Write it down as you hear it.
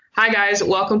Hi, guys.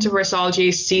 Welcome to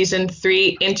Versology Season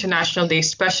 3 International Day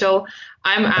Special.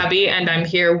 I'm Abby, and I'm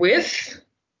here with...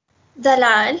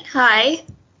 Dalal, hi.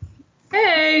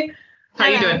 Hey! How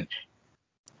you Hello. doing?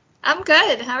 I'm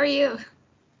good. How are you?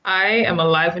 I am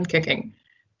alive and kicking.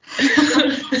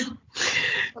 Well,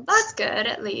 that's good,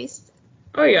 at least.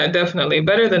 Oh yeah, definitely.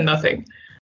 Better than nothing.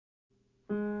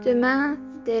 Demain,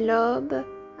 dès l'aube,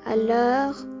 à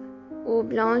l'heure où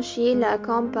blanchit la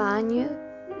campagne,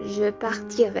 je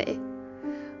partirai.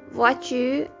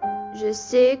 Vois-tu, je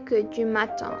sais que tu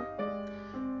m'attends.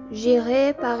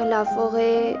 J'irai par la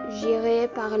forêt, j'irai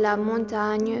par la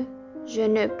montagne, je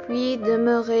ne puis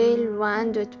demeurer loin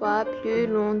de toi plus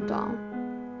longtemps.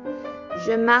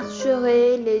 Je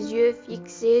marcherai les yeux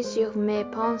fixés sur mes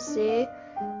pensées,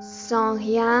 sans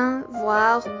rien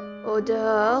voir au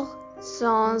dehors,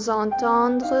 sans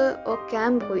entendre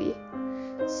aucun bruit.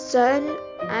 Seul,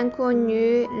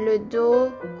 inconnu, le dos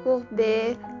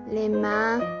courbé, les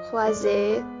mains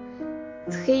croisées,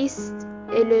 triste,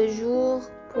 et le jour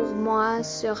pour moi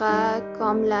sera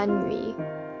comme la nuit.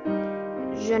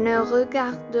 Je ne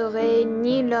regarderai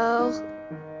ni l'or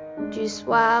du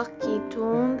soir qui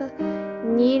tombe,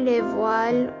 ni les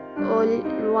voiles au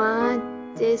loin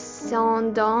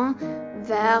descendant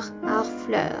vers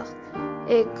Harfleur.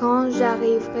 Et quand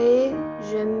j'arriverai,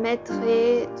 je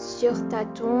mettrai sur ta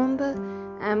tombe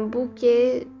un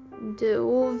bouquet de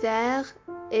houes verts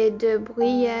et de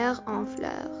bruyères en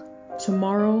fleurs.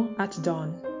 Tomorrow at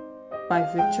Dawn by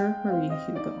Victor Marie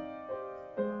Hugo.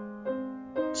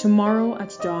 Tomorrow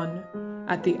at dawn,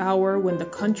 at the hour when the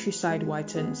countryside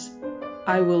whitens,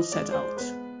 I will set out.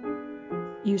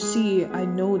 You see, I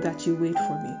know that you wait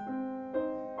for me.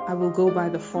 I will go by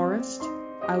the forest,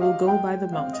 I will go by the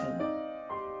mountain.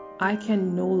 I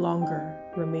can no longer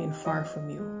remain far from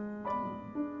you.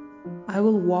 I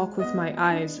will walk with my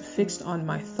eyes fixed on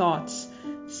my thoughts,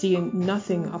 seeing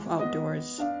nothing of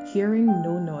outdoors, hearing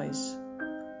no noise.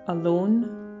 Alone,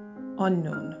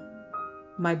 unknown,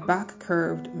 my back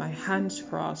curved, my hands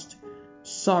crossed,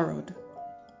 sorrowed,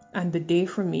 and the day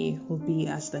for me will be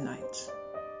as the night.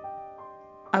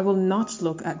 I will not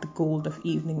look at the gold of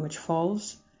evening which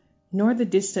falls, nor the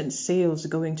distant sails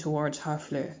going towards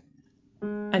Harfleur.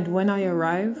 And when I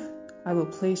arrive, I will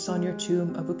place on your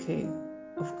tomb a bouquet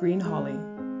of green holly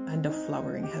and of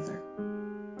flowering heather.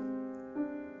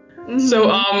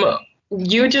 So,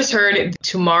 you just heard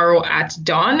Tomorrow at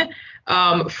Dawn.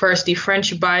 First, the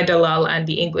French by Dalal and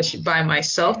the English by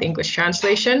myself, the English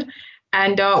translation.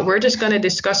 And we're just going to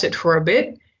discuss it for a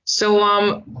bit.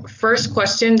 So, first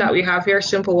question that we have here,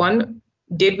 simple one.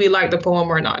 Did we like the poem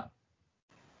or not?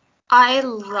 I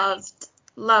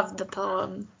loved the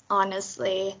poem,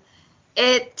 honestly.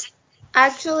 It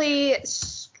actually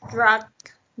struck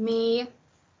me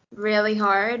really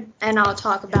hard, and I'll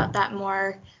talk about that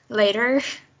more later.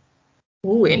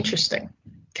 Ooh, interesting.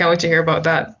 Can't wait to hear about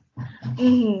that.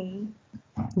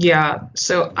 Yeah,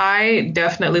 so I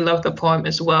definitely love the poem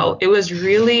as well. It was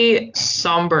really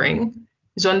sombering.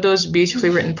 It's one of those beautifully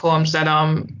written poems that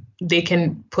they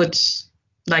can put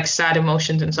like sad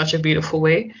emotions in such a beautiful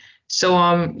way. So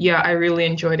yeah, I really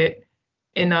enjoyed it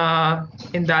in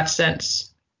that sense.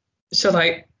 So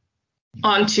like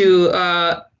onto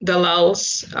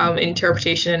Dalal's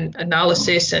interpretation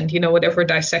analysis and whatever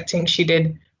dissecting she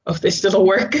did of this little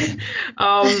work.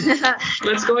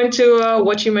 Let's go into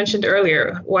what you mentioned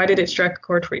earlier. Why did it strike a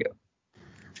chord for you?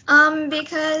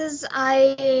 Because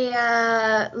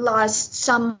I lost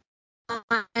someone,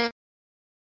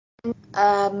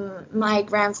 my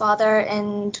grandfather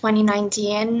in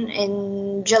 2019,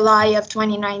 in July of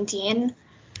 2019.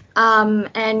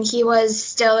 And he was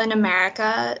still in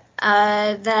America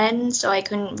then, so I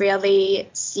couldn't really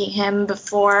see him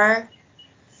before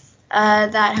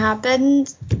that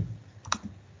happened.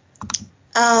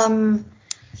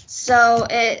 So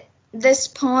this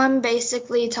poem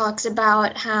basically talks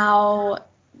about how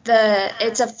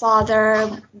it's a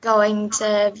father going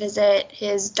to visit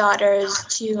his daughter's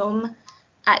tomb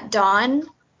at dawn.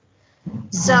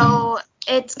 So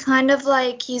it's kind of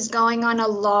like he's going on a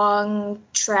long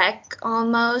trek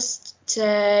almost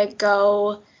to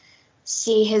go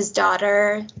see his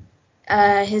daughter,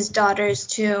 his daughter's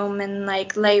tomb, and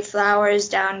like lay flowers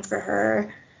down for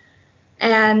her.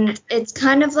 And it's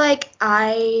kind of like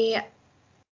I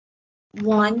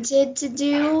wanted to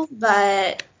do,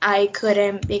 but I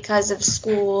couldn't because of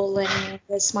school and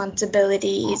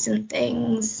responsibilities and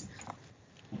things.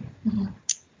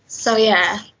 So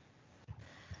yeah.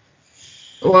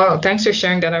 Well, thanks for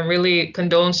sharing that. I'm really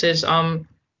condolences to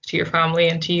your family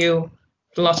and to you,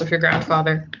 the loss of your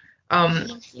grandfather.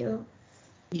 Thank you.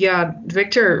 Yeah,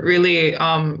 Victor really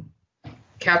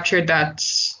captured that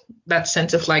that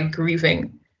sense of like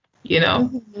grieving, you know,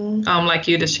 Mhm. like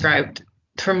you described.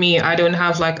 For me, I don't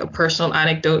have like a personal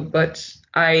anecdote, but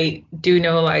I do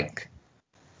know like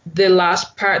the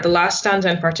last stanza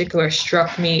in particular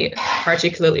struck me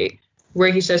particularly,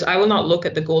 where he says, I will not look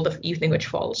at the gold of evening which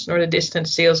falls, nor the distant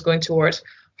sails going towards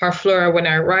Harfleur. When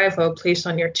I arrive, I will place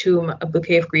on your tomb a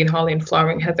bouquet of green holly and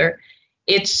flowering heather.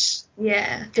 It's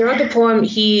Yeah. throughout the poem,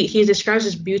 he describes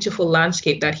this beautiful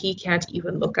landscape that he can't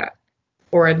even look at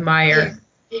or admire,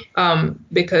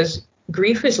 because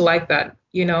grief is like that,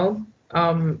 you know.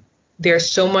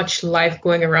 There's so much life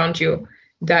going around you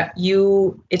that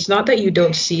it's not that you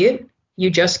don't see it, you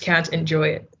just can't enjoy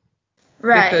it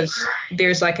Right. because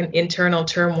there's like an internal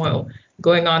turmoil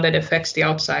going on that affects the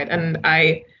outside. And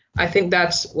I think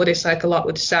that's what it's like a lot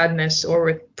with sadness, or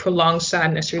with prolonged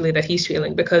sadness really, that he's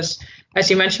feeling, because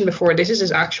as you mentioned before, this is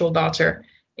his actual daughter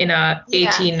in Yeah.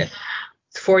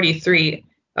 1843.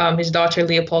 His daughter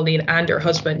Leopoldine and her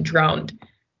husband drowned,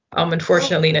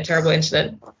 unfortunately, in a terrible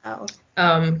incident. Wow.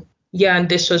 Yeah, and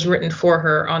this was written for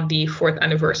her on the 4th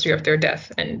anniversary of their death.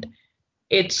 And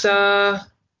it's and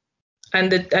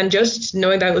just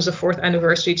knowing that it was the 4th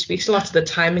anniversary, it speaks a lot to the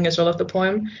timing as well of the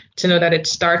poem, to know that it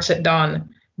starts at dawn,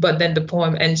 but then the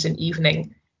poem ends in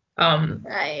evening.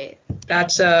 Right.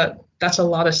 That's a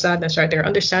lot of sadness right there.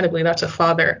 Understandably, that's a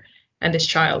father and his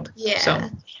child. Yeah. So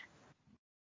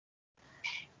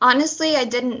Honestly, I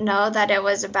didn't know that it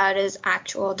was about his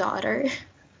actual daughter.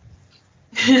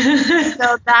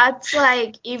 So that's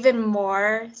like even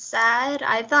more sad.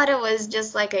 I thought it was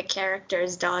just like a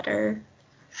character's daughter.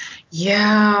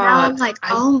 Now I'm like,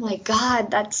 oh my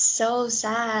God, that's so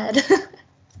sad.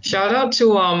 Shout out to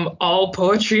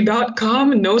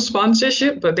allpoetry.com. No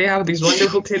sponsorship, but they have these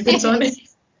wonderful tidbits on it.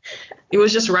 It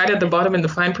was just right at the bottom in the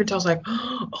fine print. I was like,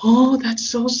 oh, that's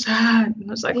so sad. And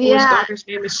I was like, oh, his Yeah. daughter's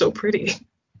name is so pretty.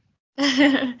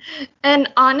 And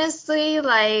honestly,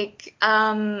 like,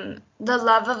 the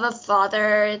love of a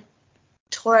father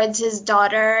towards his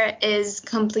daughter is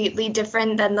completely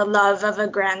different than the love of a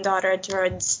granddaughter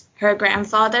towards her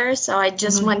grandfather. So I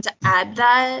just want to add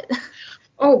that.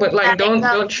 Oh, but like, That it don't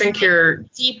goes shrink your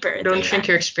deeper don't than shrink that.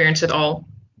 your experience at all.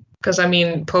 Because I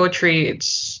mean, poetry,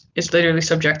 it's literally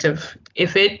subjective.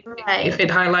 If it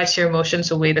Right. highlights your emotions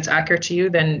a way that's accurate to you,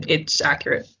 then it's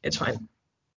accurate. It's fine.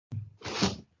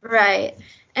 Right.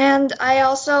 And I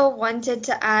also wanted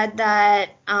to add that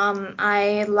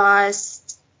I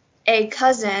lost a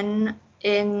cousin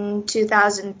in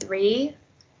 2003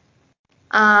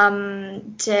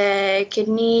 to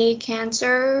kidney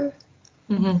cancer.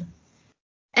 Mm-hmm.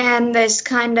 And this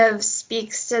kind of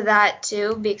speaks to that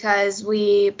too, because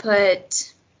we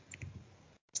put,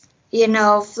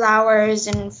 flowers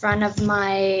in front of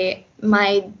my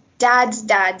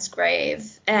dad's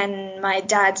grave, and my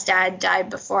dad's dad died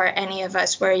before any of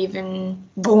us were even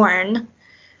born.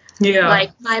 Yeah.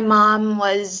 Like, my mom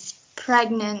was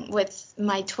pregnant with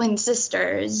my twin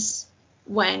sisters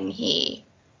when he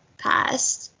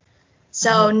passed.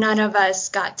 So none of us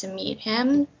got to meet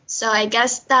him. So I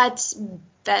guess that's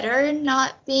better,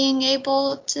 not being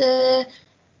able to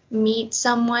meet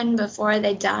someone before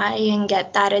they die and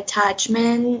get that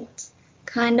attachment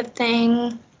kind of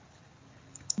thing.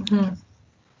 Mm-hmm.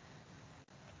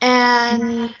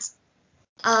 And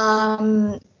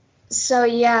so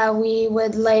yeah, we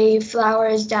would lay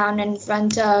flowers down in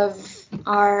front of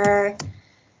our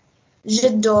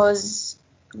Jiddo's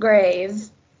grave,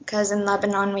 because in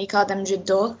Lebanon we call them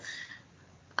Jiddo.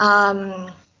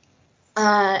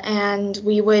 And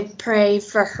we would pray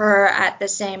for her at the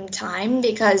same time,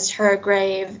 because her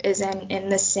grave isn't in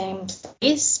the same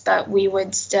place, but we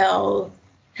would still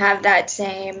have that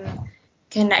same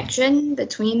connection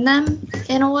between them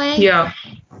in a way. Yeah.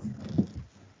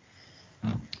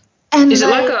 And Is it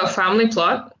like a family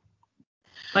plot?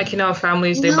 Like,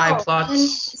 families, they buy No, plots. and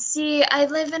see, I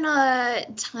live in a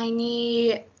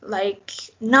tiny, like,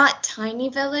 not tiny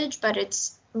village, but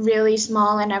it's really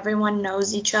small and everyone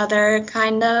knows each other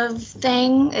kind of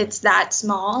thing. It's that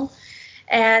small.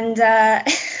 And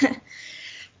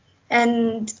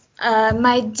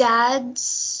my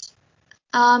dad's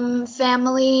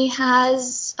family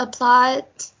has a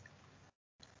plot,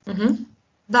 Mm-hmm.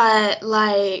 but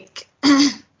like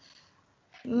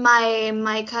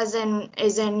my cousin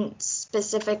isn't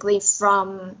specifically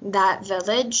from that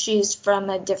village. She's from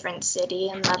a different city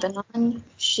in Lebanon.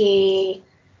 She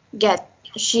got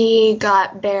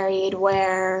buried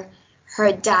where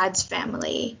her dad's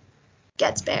family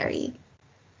gets buried.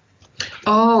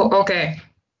 Oh, okay.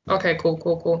 Okay,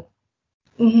 cool.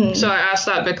 Mm-hmm. So I asked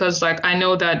that because, like, I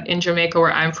know that in Jamaica,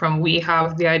 where I'm from, we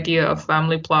have the idea of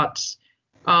family plots,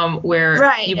 where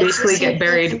Right, you it's the basically same get thing in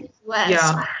buried. the US.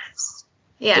 Yeah,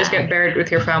 Just get buried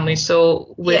with your family.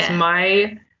 So with Yeah.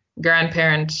 my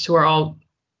grandparents, who are all,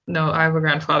 no, I have a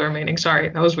grandfather remaining. Sorry,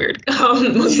 that was weird.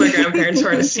 Most of my grandparents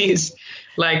are deceased.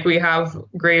 Like we have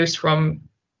graves from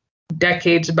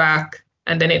decades back,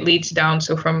 and then it leads down.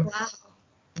 So from Wow.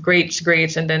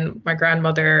 greats, and then my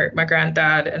grandmother, my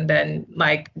granddad, and then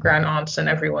like grand aunts and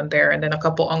everyone there, and then a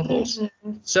couple uncles.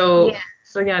 Mhm. So Yeah.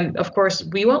 so again, of course,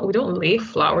 we don't lay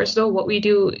flowers though. What we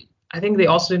do, I think they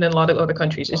also do in a lot of other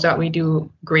countries, is that we do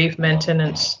grave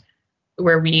maintenance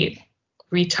where we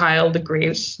retile the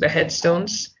graves, the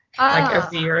headstones, like Oh.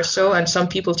 every year or so. And some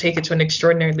people take it to an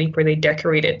extraordinary leap where they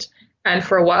decorate it. And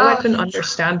for a while, I Oh. couldn't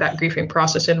understand that grieving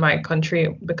process in my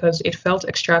country because it felt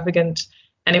extravagant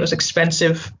and it was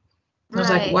expensive. I was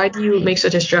like, Right. why do you make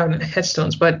such extravagant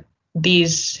headstones? But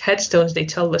these headstones, they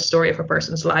tell the story of a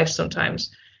person's life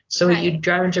sometimes. So you'd Right.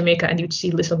 drive in Jamaica and you'd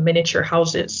see little miniature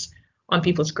houses on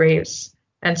people's graves.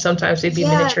 And sometimes they'd be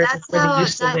Yeah, miniatures of where they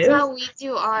used to that's live. how we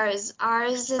do ours.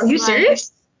 Ours Are is you like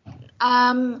serious?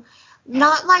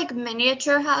 not like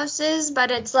miniature houses, but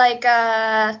it's like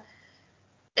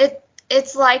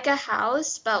it's like a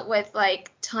house but with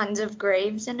like tons of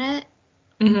graves in it.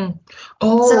 Mm-hmm. So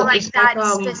Oh, like it's like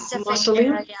that specific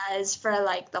mausoleum? area is for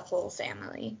like the whole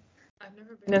family. I've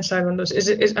never been inside one of those.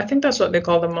 I think that's what they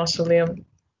call the mausoleum.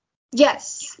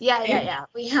 Yes. Yeah, yeah, Right? yeah.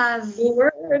 We have Cool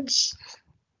words.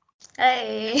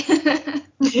 hey.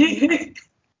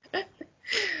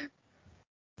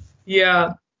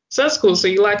 Yeah. So that's cool. So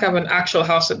you like have an actual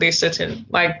house that they sit in.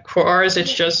 Like for ours,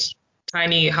 it's just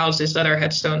tiny houses that are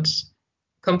headstones,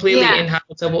 completely Yeah.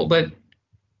 inhabitable. But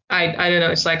I don't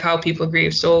know. It's like how people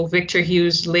grieve. So Victor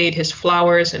Hughes laid his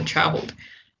flowers and traveled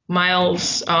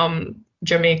miles.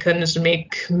 Jamaicans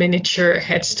make miniature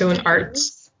headstone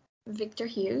arts. Victor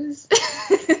Hughes.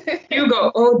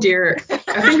 Hugo, oh dear.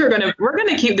 I think we're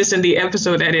gonna keep this in the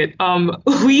episode edit.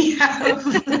 We have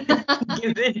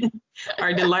given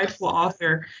our delightful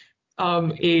author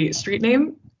a street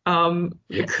name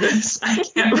because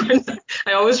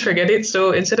I always forget it.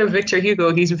 So instead of Victor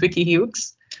Hugo, he's Vicky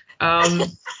Hughes.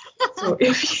 So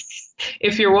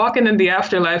if you're walking in the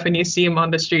afterlife and you see him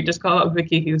on the street, just call out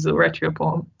Vicky Hughes. He'll write you a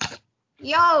poem.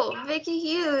 Yo, Vicky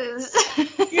Hughes.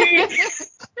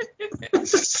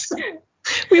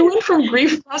 We went from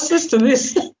grief process to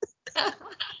this. Oh,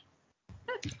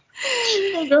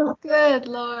 no. Good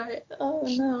Lord. Oh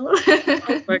no.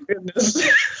 Oh my goodness.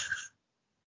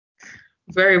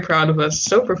 Very proud of us.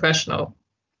 So professional.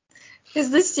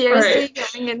 Is this All seriously right.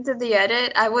 going into the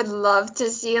edit? I would love to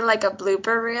see like a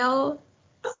blooper reel.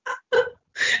 I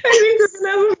think we're gonna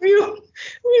have a few.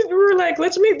 We were like,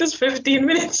 let's make this 15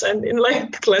 minutes, and in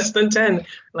like less than 10,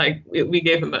 like we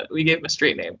gave him a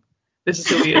straight name. This is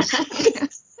who he is.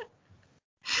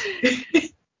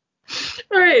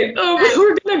 All right.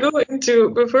 We're gonna go into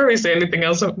before we say anything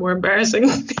else more embarrassing.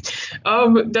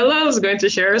 Della is going to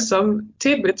share some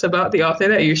tidbits about the author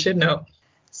that you should know.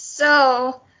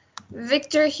 So,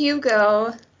 Victor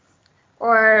Hugo,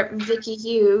 or Vicky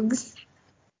Hughes,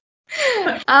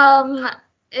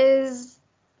 is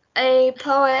a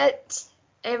poet,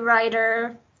 a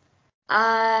writer.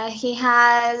 He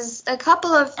has a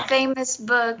couple of famous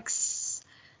books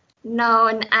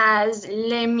known as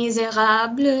Les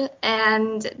Miserables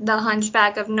and The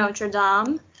Hunchback of Notre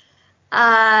Dame.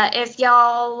 If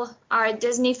y'all are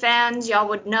Disney fans, y'all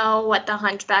would know what The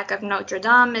Hunchback of Notre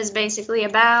Dame is basically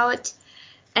about.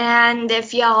 And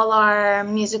if y'all are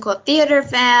musical theater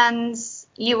fans,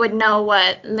 you would know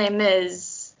what Les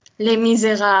Miserables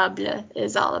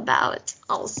is all about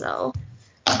also.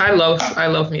 I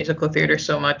love musical theater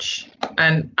so much,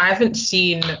 and I haven't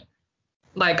seen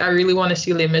like I really want to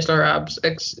see Les Miserables.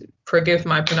 Forgive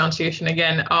my pronunciation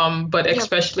again. But Yeah.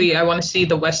 especially I want to see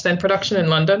the West End production in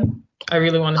London. I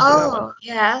really want to see that one. Oh,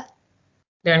 yeah.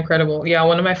 They're incredible. Yeah,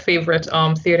 one of my favorite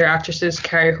theater actresses,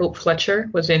 Carrie Hope Fletcher,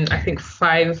 was in I think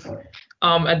 5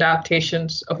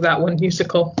 adaptations of that one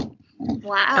musical.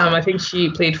 Wow. I think she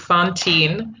played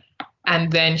Fantine,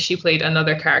 and then she played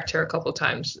another character a couple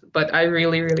times. But I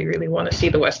really, really, really want to see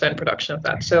the West End production of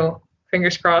that. So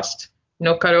fingers crossed,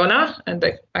 no corona, and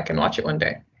I can watch it one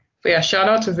day. But yeah, shout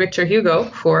out to Victor Hugo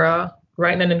for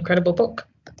writing an incredible book.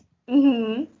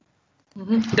 Mhm.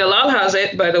 Dalal has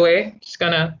it, by the way. Just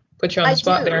gonna put you on I the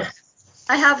spot do. there.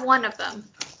 I have one of them.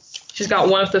 She's got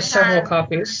one of the several have-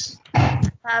 copies.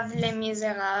 Have Les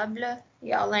Miserables.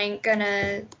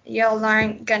 Y'all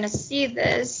aren't gonna see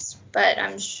this, but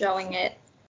I'm showing it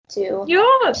too.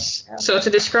 Yes. So to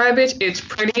describe it, it's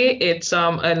pretty. It's a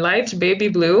light baby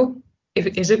blue.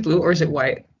 Is it blue or is it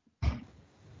white?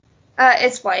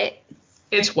 It's white.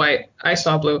 It's white. I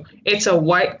saw blue. It's a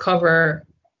white cover,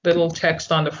 little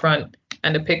text on the front,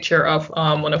 and a picture of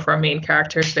one of our main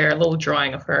characters there, a little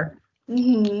drawing of her.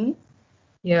 Mm-hmm.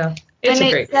 Yeah, it's a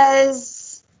great.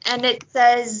 It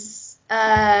says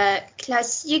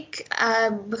classique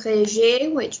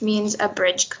abrégé, which means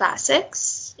abridged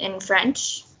classics in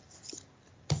French.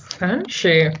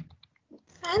 Fancy,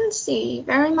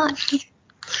 very much.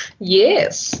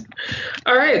 Yes.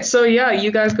 All right, so yeah,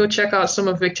 you guys go check out some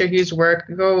of Victor Hughes' work.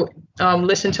 Go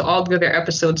listen to all the other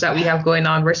episodes that we have going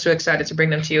on. We're so excited to bring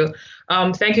them to you.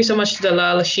 Thank you so much to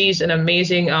Dalal. She's an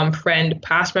amazing friend,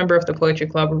 past member of the Poetry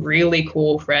Club, really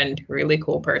cool friend, really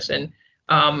cool person.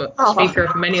 Speaker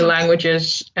of many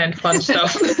languages and fun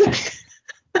stuff.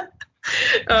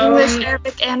 English,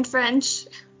 Arabic, and French.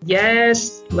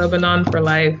 Yes, Lebanon for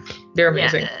life. They're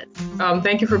amazing. Yes.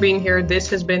 Thank you for being here. This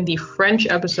has been the French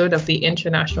episode of the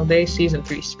International Day Season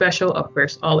 3 special of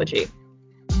Versology.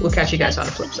 We'll catch you guys on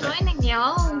the flip side. Thanks for joining,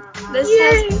 y'all. This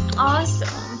has been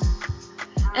awesome.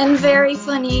 And very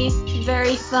funny,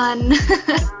 very fun.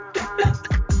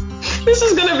 This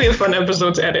is going to be a fun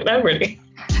episode to edit. I'm ready.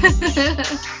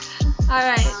 All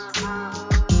right.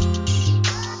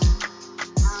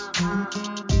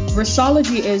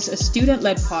 Versology is a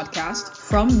student-led podcast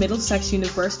from Middlesex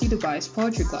University Dubai's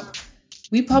Poetry Club.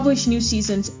 We publish new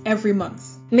seasons every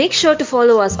month. Make sure to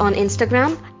follow us on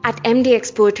Instagram at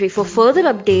MDX Poetry for further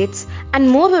updates and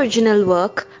more original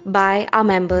work by our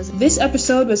members. This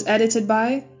episode was edited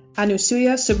by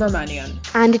Anusuya Subramanian.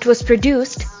 And it was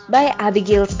produced by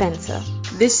Abigail Spencer.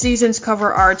 This season's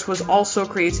cover art was also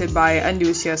created by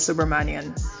Anusuya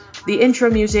Subramanian. The intro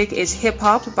music is Hip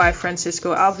Hop by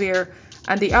Francisco Alvier,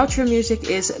 and the outro music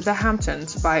is The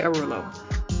Hamptons by Arulo.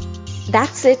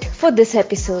 That's it for this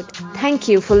episode. Thank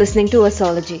you for listening to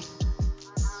Versology.